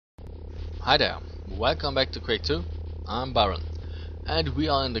Hi there, welcome back to Quake 2. I'm Baron, and we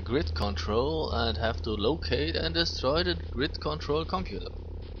are in the grid control and have to locate and destroy the grid control computer.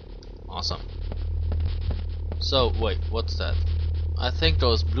 Awesome. So, wait, what's that? I think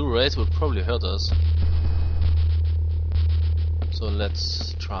those blue rays will probably hurt us. So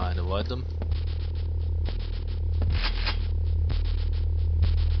let's try and avoid them.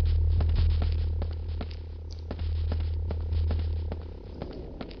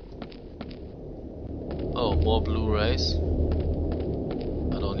 Oh, more blue rays. I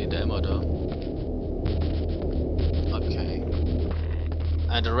don't need the ammo though. Okay.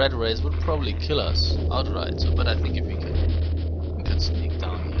 And the red rays would probably kill us outright, so, but I think if we can sneak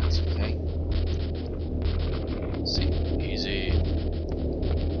down here, it's okay. See, easy.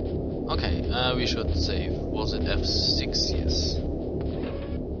 Okay, we should save. Was it F6? Yes.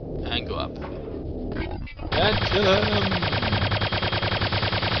 And go up. And kill him!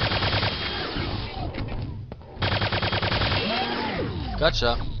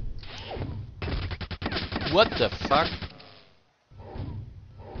 Gotcha. What the fuck?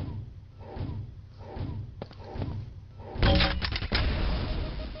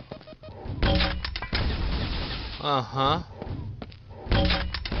 Uh-huh.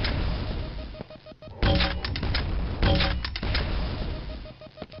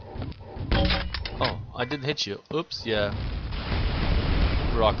 Oh, I didn't hit you. Oops, yeah.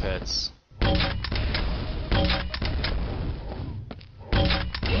 Rockets.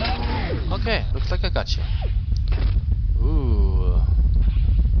 Okay, looks like I got you. Ooh.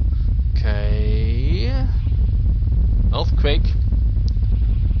 Okay. Earthquake.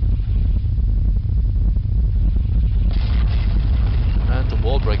 And the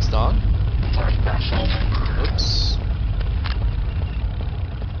wall breaks down. Oops.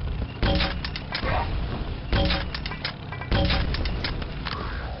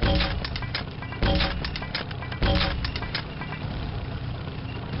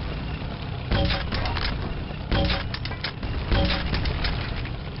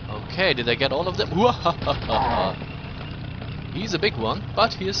 Okay, did I get all of them? He's a big one,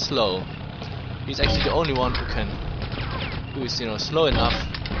 but he is slow. He's actually the only one who is, slow enough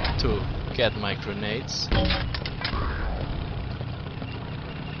to get my grenades.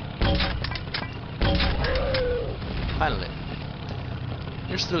 Finally.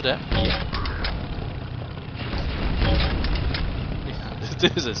 You're still there? Yeah.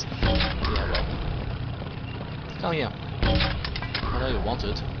 This is... Yeah, well. Come here. I know you want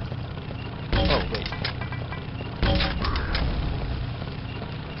it. Oh, wait.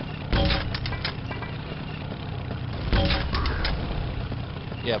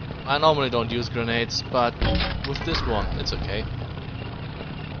 Yep, I normally don't use grenades, but with this one, it's okay.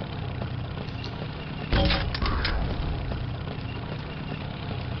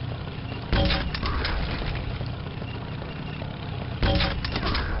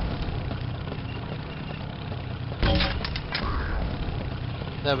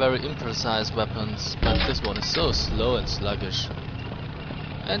 They're very imprecise weapons, but this one is so slow and sluggish.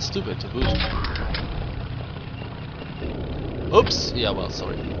 And stupid to boot. Oops! Yeah, well,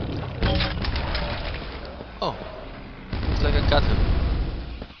 sorry. Oh. Looks like I got him.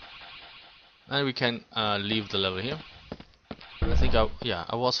 And we can leave the level here. I think I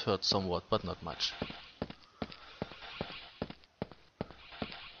was hurt somewhat, but not much.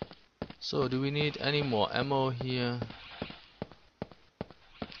 So, do we need any more ammo here?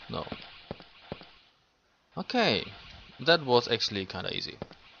 No. Okay, that was actually kinda easy.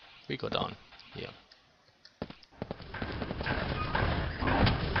 We go down here.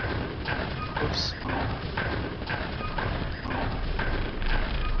 Oops.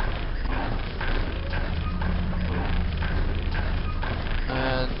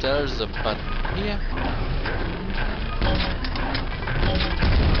 And there's a button here.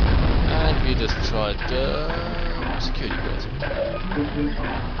 And we destroyed the security gate.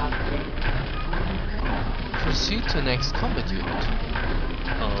 Proceed to next combat unit.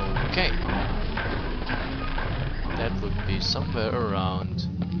 Okay. That would be somewhere around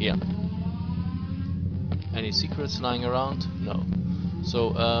here. Any secrets lying around? No.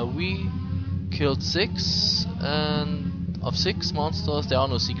 So we killed 6, and of 6 monsters there are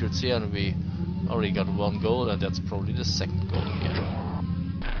no secrets here, and we already got 1 goal, and that's probably the second goal here.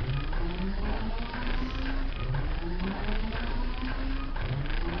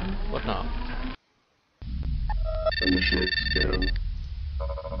 What now? Initiate scan.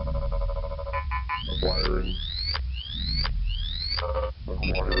 Acquiring.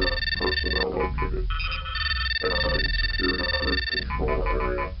 Acquire personnel located. Exiting security grid control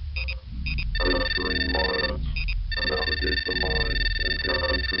area. Entering mines. Navigate the mines and get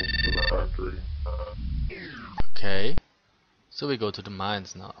entrance to the factory. Okay. So we go to the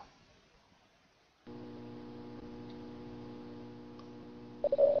mines now.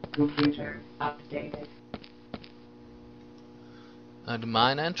 Computer updated. The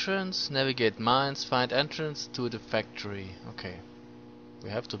mine entrance, navigate mines, find entrance to the factory. Okay.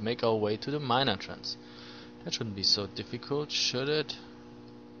 We have to make our way to the mine entrance. That shouldn't be so difficult, should it?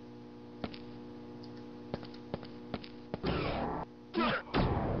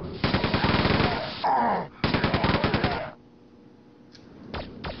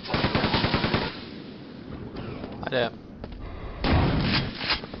 Hi there.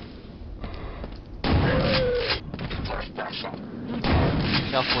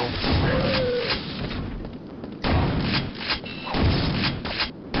 Careful.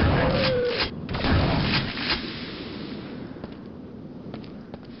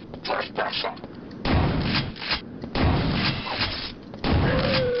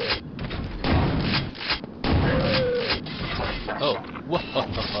 Oh,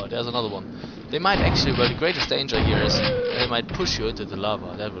 whoa, there's another one. They might actually, well, the greatest danger here is they might push you into the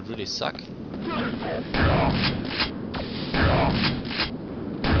lava. That would really suck.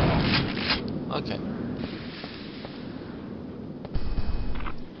 Okay.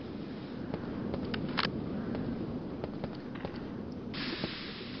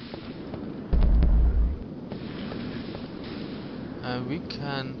 We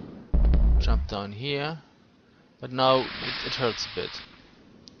can jump down here, but now it hurts a bit.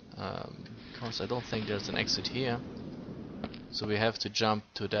 Because I don't think there's an exit here. So we have to jump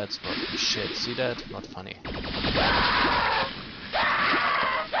to that spot. Shit, see that? Not funny.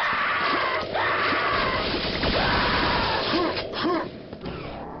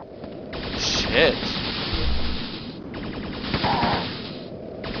 Shit!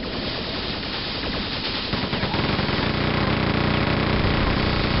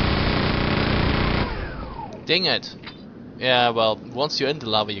 Dang it! Yeah, well, once you're in the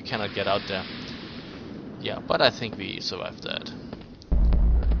lava you cannot get out there. Yeah, but I think we survived that.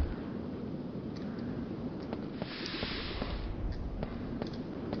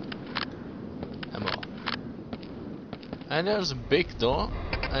 Ammo. And there's a big door,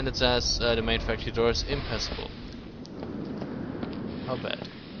 and it says the main factory door is impassable. How bad?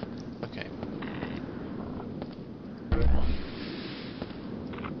 Okay.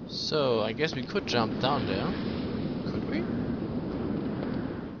 So, I guess we could jump down there. Could we?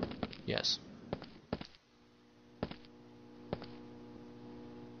 Yes.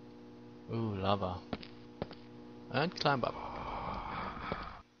 Ooh, lava. And climb up.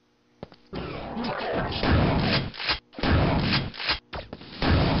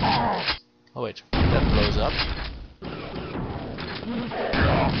 Oh wait, that blows up.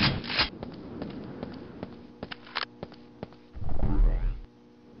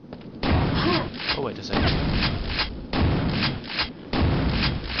 Oh wait a second.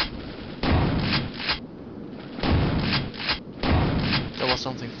 There was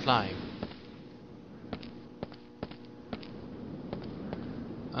something flying.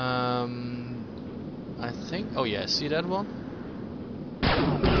 I think. Oh yeah, see that one?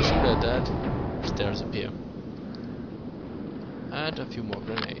 Shoot at that. Stairs appear. And a few more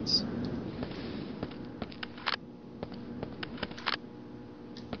grenades.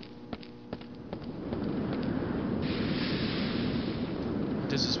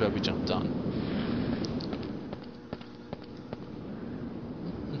 This is where we jump down.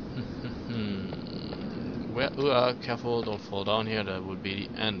 Well, careful, don't fall down here, that would be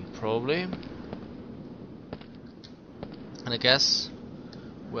the end probably. And I guess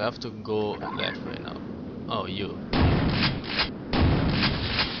we have to go that way now. Oh, you.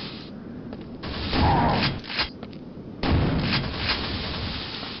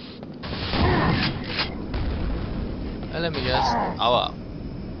 And let me guess. Aua.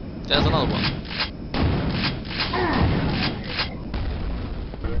 There's another one.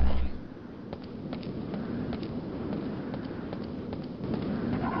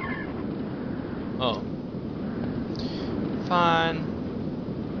 Oh. Fine.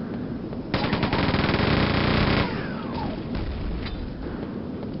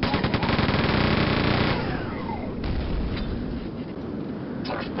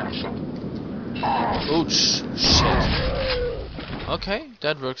 Ouch. Shit. Okay,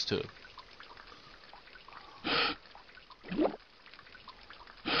 that works too.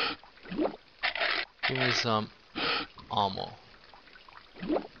 Give me some armor.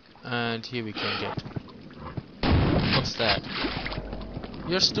 And here we can get... What's that?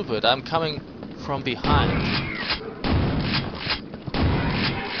 You're stupid, I'm coming from behind.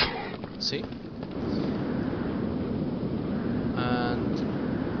 See? And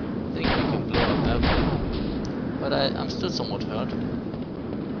I think we can blow up that one. But I'm still somewhat hurt.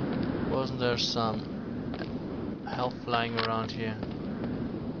 Wasn't there some health flying around here?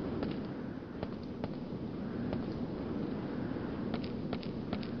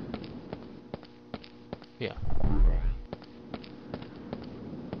 Yeah.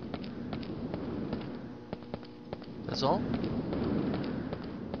 That's all?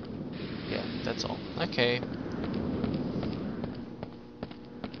 Yeah, that's all. Okay.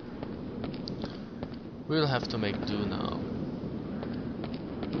 We'll have to make do now.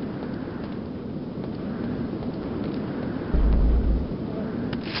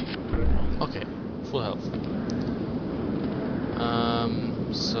 Okay, full health.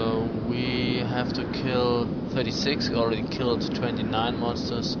 So we have to kill 36. We already killed 29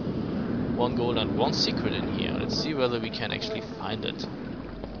 monsters. 1 gold and 1 secret in here. Let's see whether we can actually find it.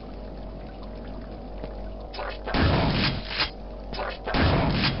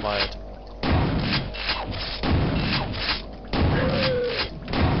 Quiet.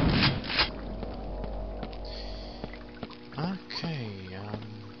 Okay,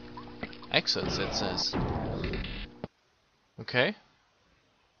 exits it says. Okay.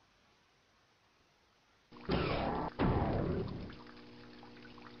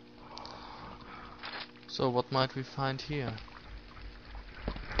 So what might we find here?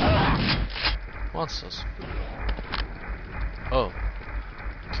 Monsters. Oh.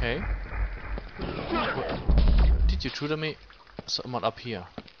 Okay. Did you shoot at me? Someone up here.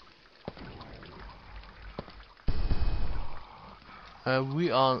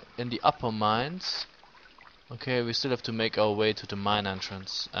 We are in the upper mines. Okay, we still have to make our way to the mine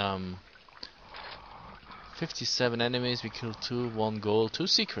entrance. 57 enemies, we killed 2, 1 gold, 2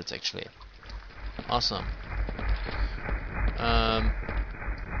 secrets actually. Awesome.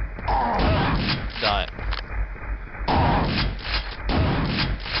 Die.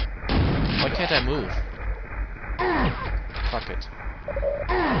 Why can't I move? Fuck it.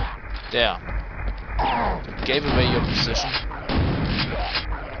 There. You gave away your position.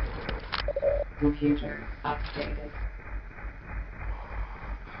 Computer updated.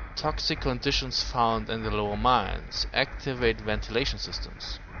 Toxic conditions found in the lower mines. Activate ventilation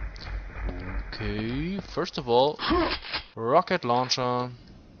systems. Okay, first of all, rocket launcher.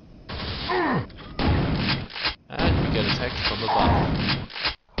 And we get attacked from above.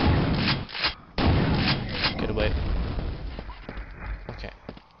 Get away. Okay.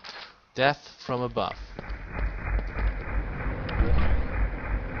 Death from above.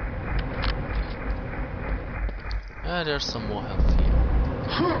 And there's some more health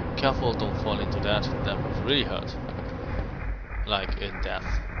here. Careful, don't fall into that. That would really hurt. Like in death.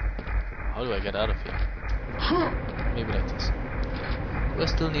 How do I get out of here? Maybe like this. Do I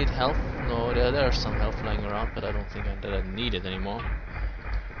still need health? No, there's some health lying around, but I don't think that I need it anymore.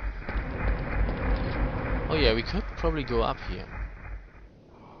 Oh yeah, we could probably go up here.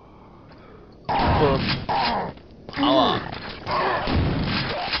 Power.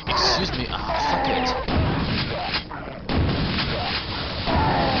 Excuse me. Ah, fuck it.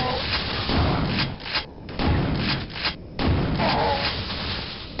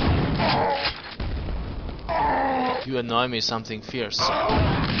 You annoy me something fierce.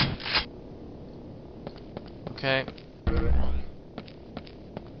 Okay.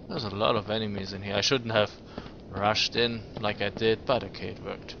 There's a lot of enemies in here. I shouldn't have rushed in like I did, but okay, it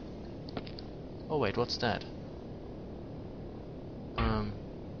worked. Oh wait, what's that?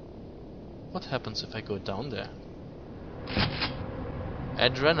 What happens if I go down there?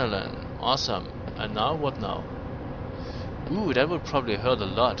 Adrenaline. Awesome. And now, what now? Ooh, that would probably hurt a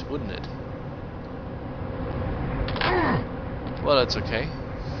lot, wouldn't it? Well, that's okay.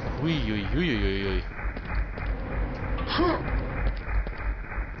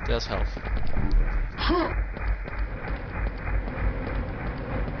 There's health.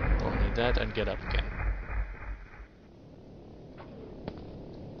 Don't need that, and get up again.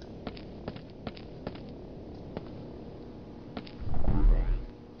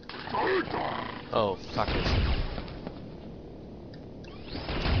 Oh, fuck it.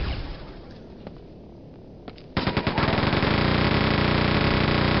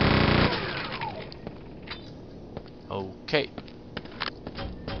 Okay.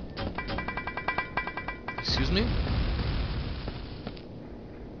 Excuse me?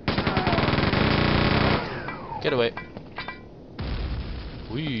 Get away.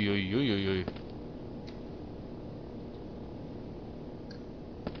 Oi.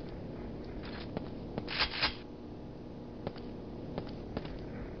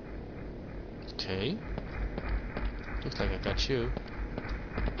 Okay. Looks like I got you.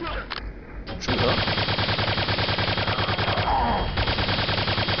 Trigger.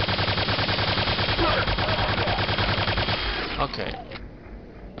 Okay.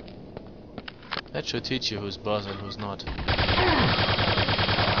 That should teach you who's boss and who's not.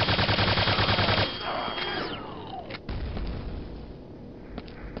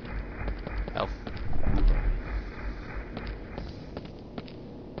 Health.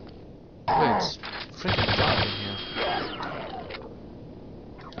 Wait, it's freaking dark in here.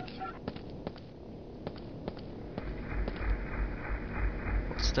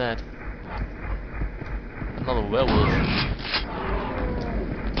 What's that? Another werewolf.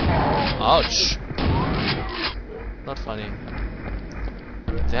 Ouch! Not funny.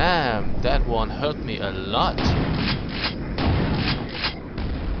 Damn, that one hurt me a lot.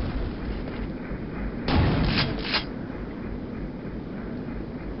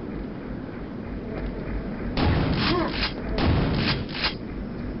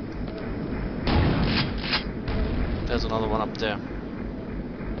 There's another one up there.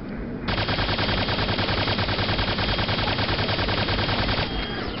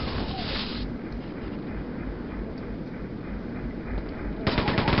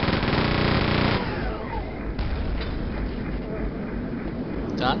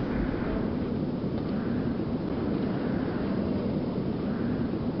 Done?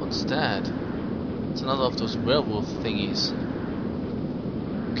 What's that? It's another of those werewolf thingies.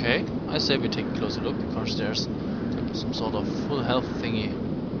 Okay, I say we take a closer look because there's some sort of full health thingy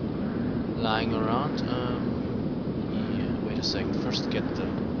lying around. Yeah, wait a second. First get the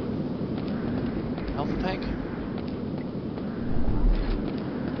health pack.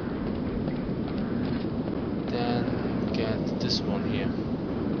 Then get this one here.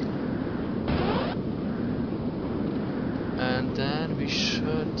 And then we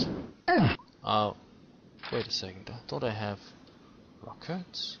should... Oh, wait a second. I thought I have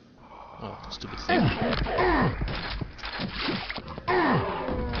rockets. Oh, stupid thing.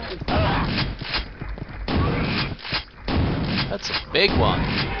 That's a big one.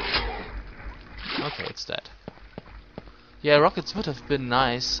 Okay, it's that. Yeah, rockets would have been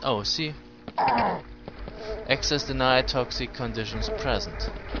nice. Oh, see? Access denied, toxic conditions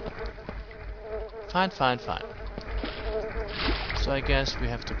present. Fine, fine, fine. So I guess we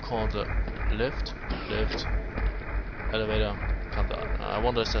have to call the lift, elevator, come down. I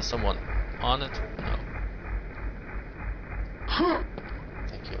wonder if there's someone on it? No.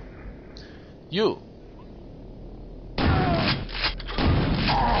 Thank you. You!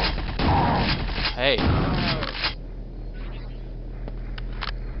 Hey!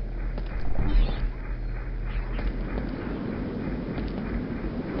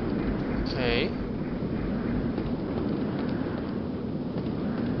 Okay.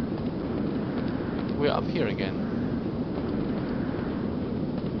 We're up here again.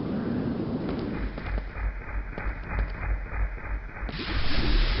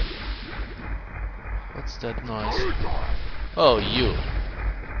 What's that noise? Oh, you.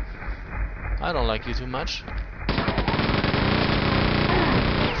 I don't like you too much. Fuck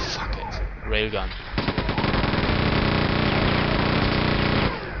it. Railgun.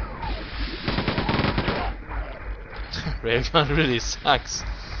 Railgun really sucks.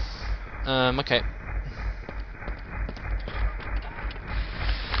 Okay.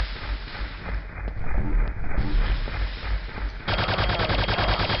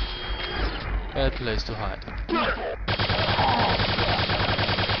 Bad place to hide.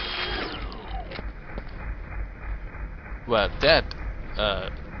 Well, that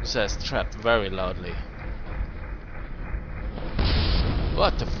says trap very loudly.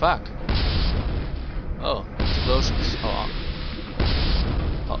 What the fuck? Oh, explosions. Oh,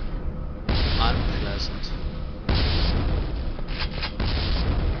 unpleasant.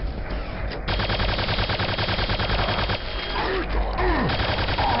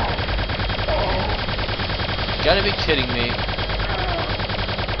 Gotta be kidding me.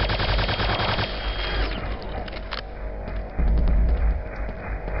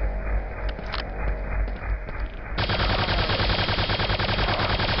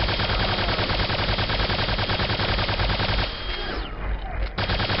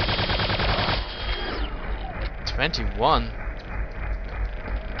 $21.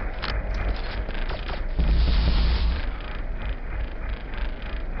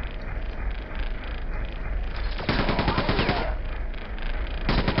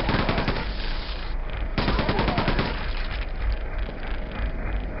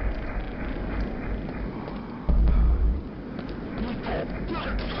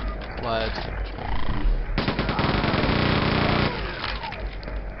 Quiet.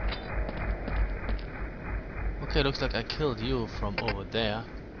 Okay, looks like I killed you from over there.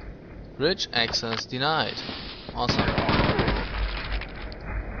 Bridge access denied. Awesome.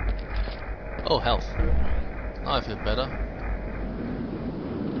 Oh, health. Now I feel better.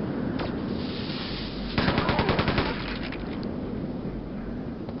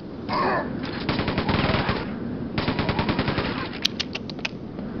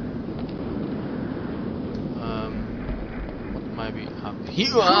 Up here!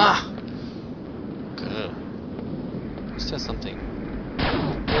 Ah! Okay. Is there something?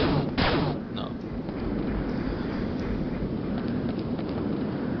 No.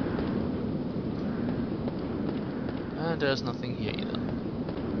 And there's nothing here either.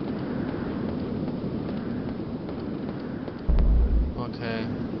 Okay.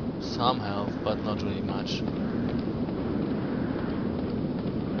 Some health, but not really much.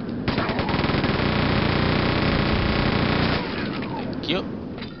 Thank you.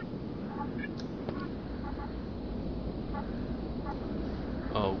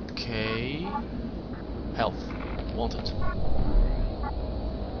 Okay. Health. Wanted.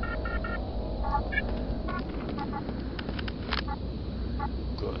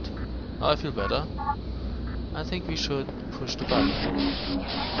 Good. Now I feel better. I think we should push the button.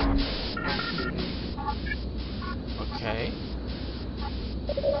 Okay.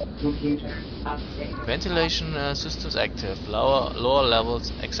 Computer updated. Ventilation systems active. Lower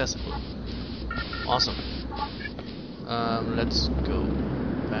levels accessible. Awesome. Let's go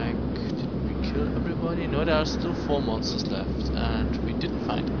back. Did we kill everybody? No, there are still 4 monsters left, and we didn't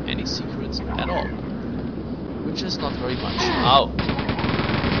find any secrets at all, which is not very much. Ow!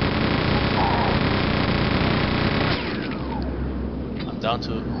 I'm down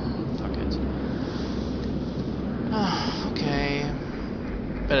to. Fuck it. Okay.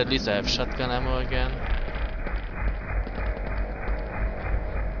 But at least I have shotgun ammo again.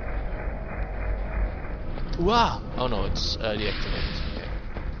 Wow! Oh no, it's deactivated. Okay.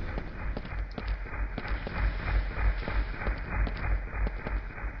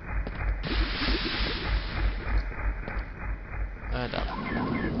 And up.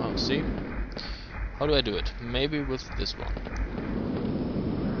 Oh, see? How do I do it? Maybe with this one.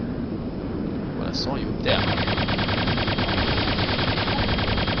 Well, I saw you. There.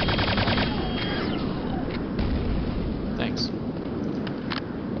 Thanks.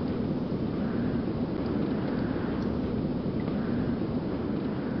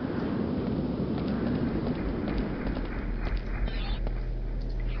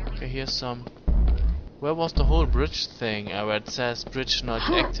 Okay, here's some. Where was the whole bridge thing where it says bridge not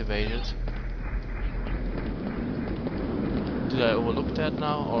activated? Did I overlook that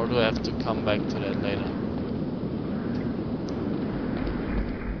now, or do I have to come back to that later?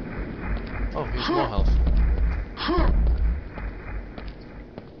 Oh, here's more health.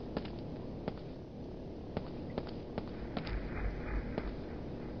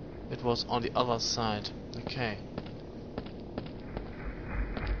 It was on the other side. Okay.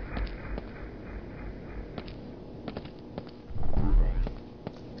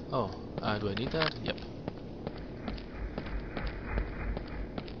 Oh, do I need that? Yep.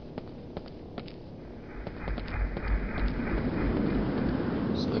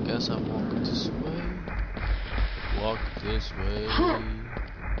 So I guess I walk this way. Walk this way. And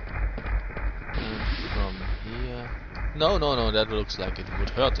from here. No, no, no, that looks like it would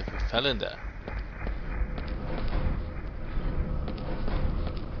hurt if we fell in there.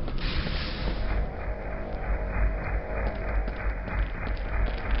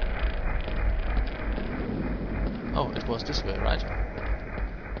 Oh, it was this way, right?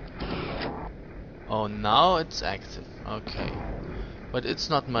 Oh, now it's active. Okay. But it's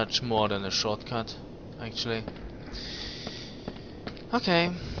not much more than a shortcut, actually.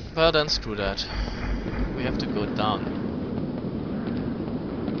 Okay, well then screw that. We have to go down.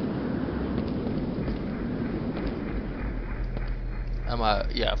 Am I?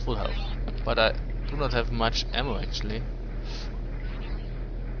 Yeah, full health. But I do not have much ammo, actually.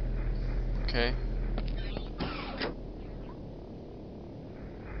 Okay.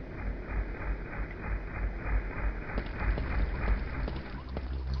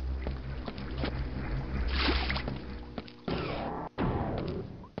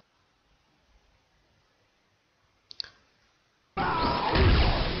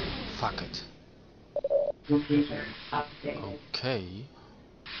 Fuck it. Computer updated. Okay.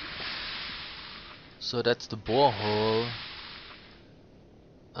 So that's the borehole.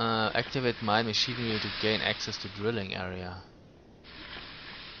 Activate mine machinery to gain access to drilling area.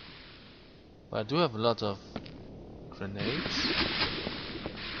 But I do have a lot of grenades.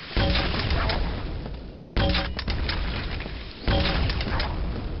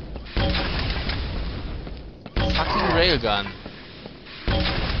 Fucking railgun.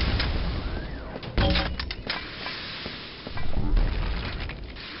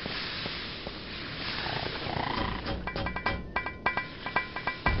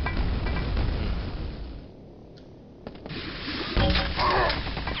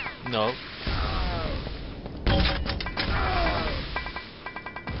 No.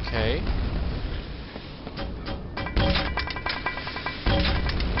 Okay.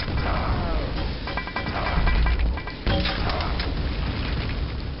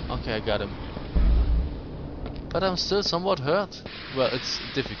 got him. But I'm still somewhat hurt. Well, it's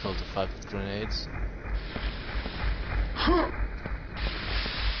difficult to fight with grenades.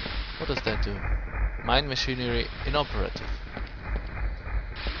 What does that do? Mine machinery inoperative.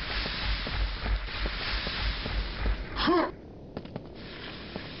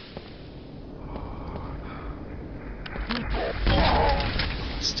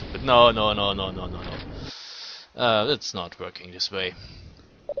 Stupid. No. It's not working this way.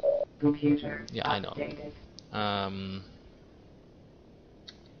 Computer Yeah, I know. updated.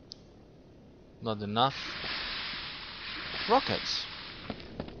 Not enough. Rockets.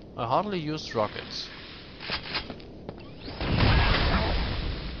 I hardly used rockets.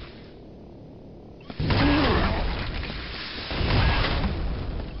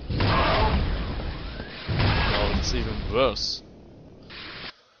 No, it's even worse.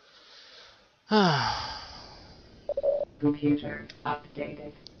 Computer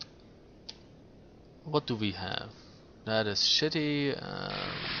updated. What do we have? That is shitty.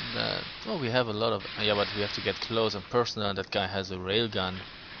 We have a lot of. Yeah, but we have to get close and personal. And that guy has a railgun.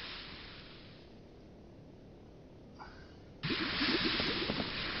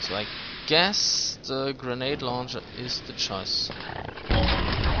 So I guess the grenade launcher is the choice.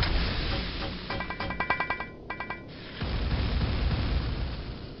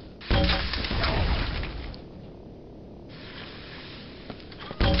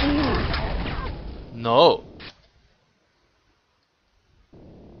 No.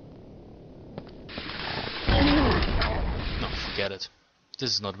 No, forget it. This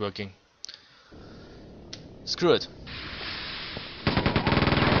is not working. Screw it.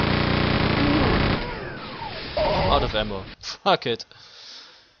 Out of ammo. Fuck it.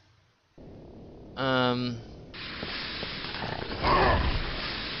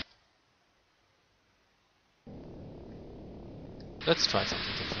 Let's try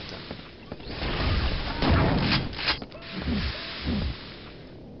something different then.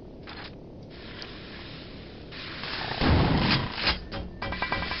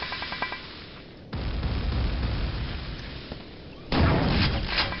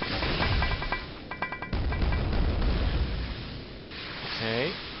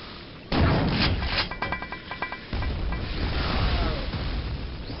 Okay.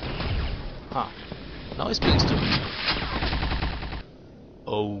 Huh. Now he's being stupid.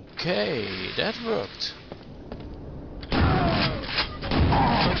 Okay, that worked.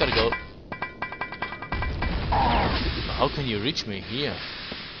 I gotta go. How can you reach me here?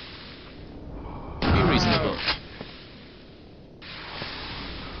 Be reasonable.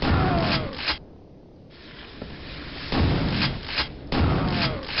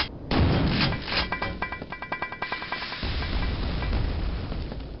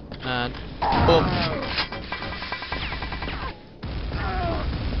 And boom.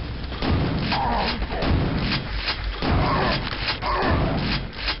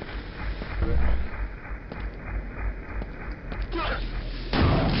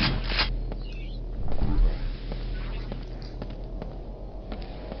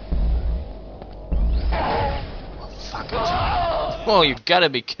 Oh, you gotta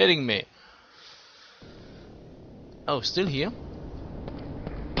be kidding me. Oh, still here?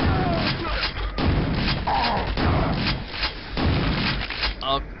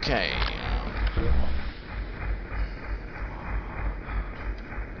 Okay.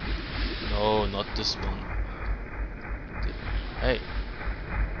 No, not this one. Hey.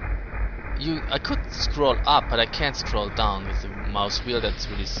 I could scroll up, but I can't scroll down with the mouse wheel. That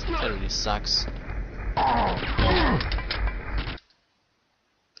really sucks.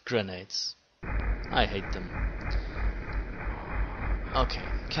 Grenades. I hate them. Okay,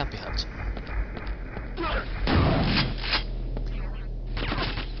 can't be helped.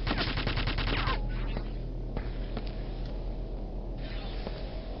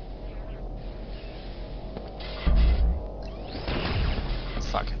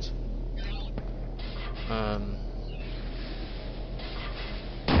 Fuck it.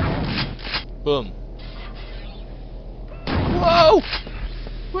 Boom. Whoa!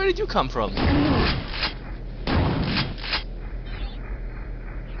 Where did you come from?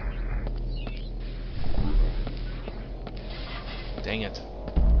 Dang it.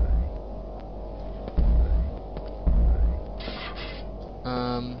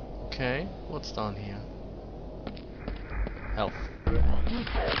 Okay, what's down here? Health.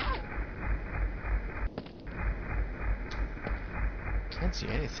 Can't see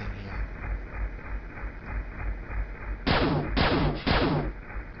anything here.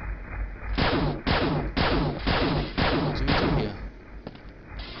 What do we do here?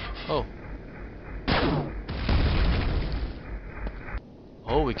 Oh.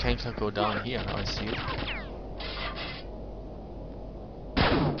 Oh, we can go down here. Now I see it.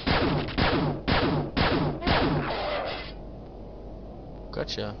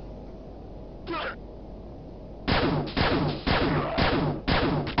 Gotcha.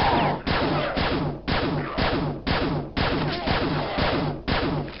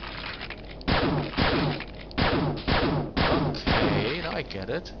 Okay, now I get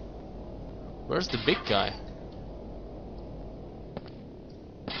it. Where's the big guy?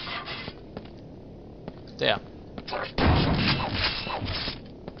 There.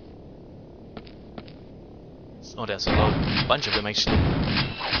 Oh, there's a whole bunch of them actually.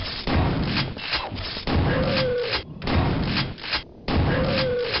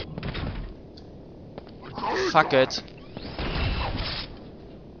 Fuck it.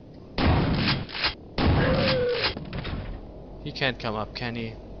 He can't come up, can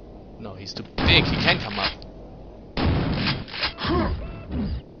he? No, he's too big. He can't come up.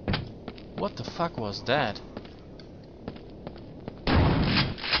 What the fuck was that?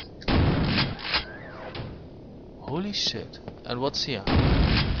 Holy shit. And what's here?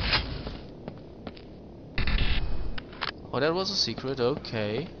 Oh, that was a secret.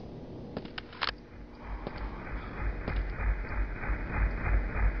 Okay.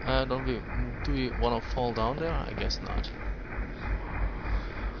 Do we want to fall down there? I guess not.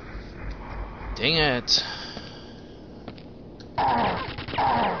 Dang it.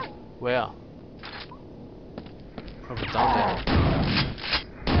 Where? Probably down there.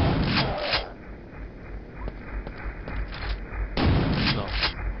 No.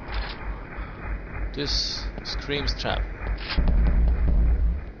 This screams trap.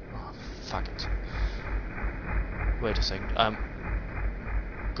 Oh, fuck it. Wait a second. I'm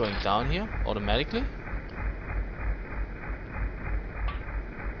going down here automatically?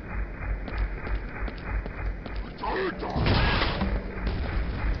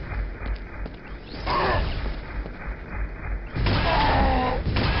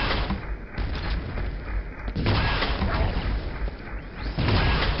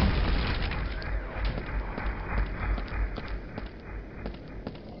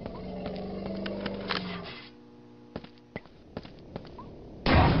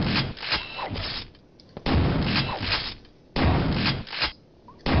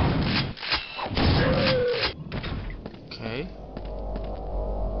 Okay.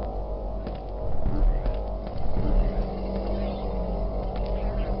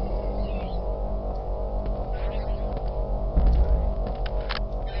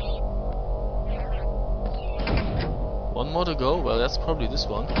 One more to go. Well, that's probably this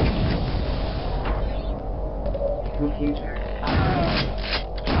one. Computer.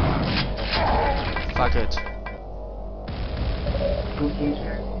 Fuck it.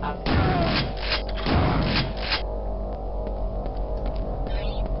 Computer. Up.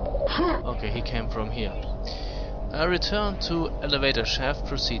 Okay, he came from here. Return to elevator shaft,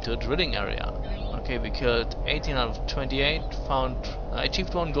 proceed to drilling area. Okay, we killed 18 out of 28,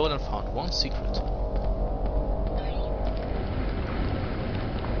 achieved one goal and found one secret.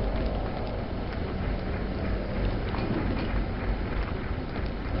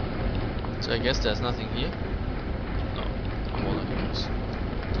 So I guess there's nothing here? No, I'm all I use.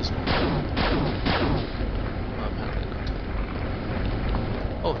 This one. No, apparently not.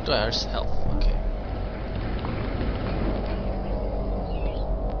 Oh, there's health, okay.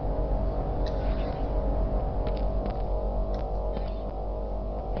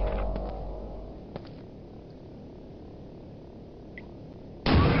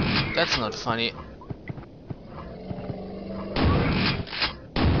 That's not funny.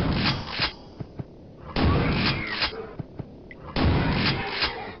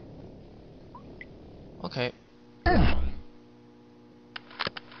 Okay.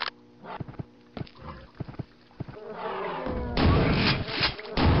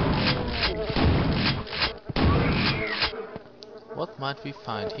 What might we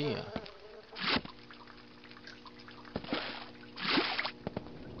find here?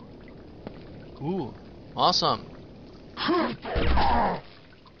 Ooh, awesome.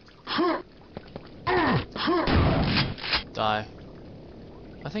 Die.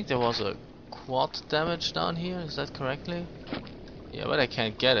 I think there was a quad damage down here, is that correctly? Yeah, but I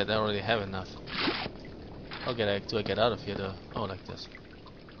can't get it, I already have enough. Okay, do I get out of here though? Oh, like this.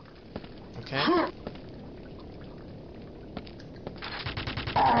 Okay.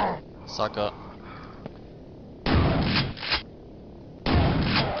 Sucker.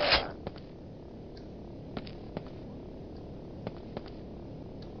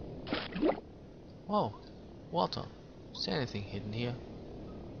 Whoa, water. Is there anything hidden here?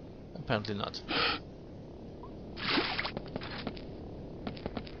 Apparently not.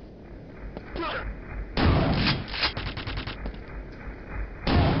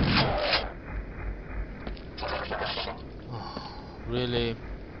 Really?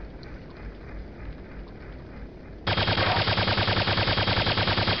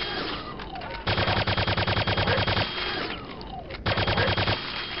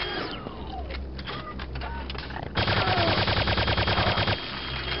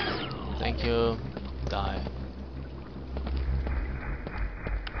 Thank you. Die.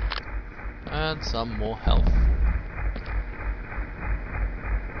 And some more health.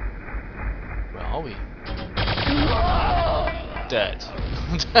 Where are we? Dead.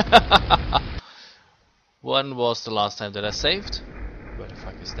 When was the last time that I saved? Where the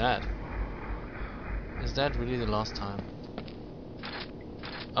fuck is that? Is that really the last time?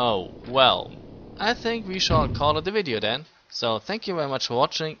 Oh, well. I think we shall call it a video then. So thank you very much for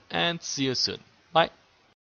watching and see you soon. Bye.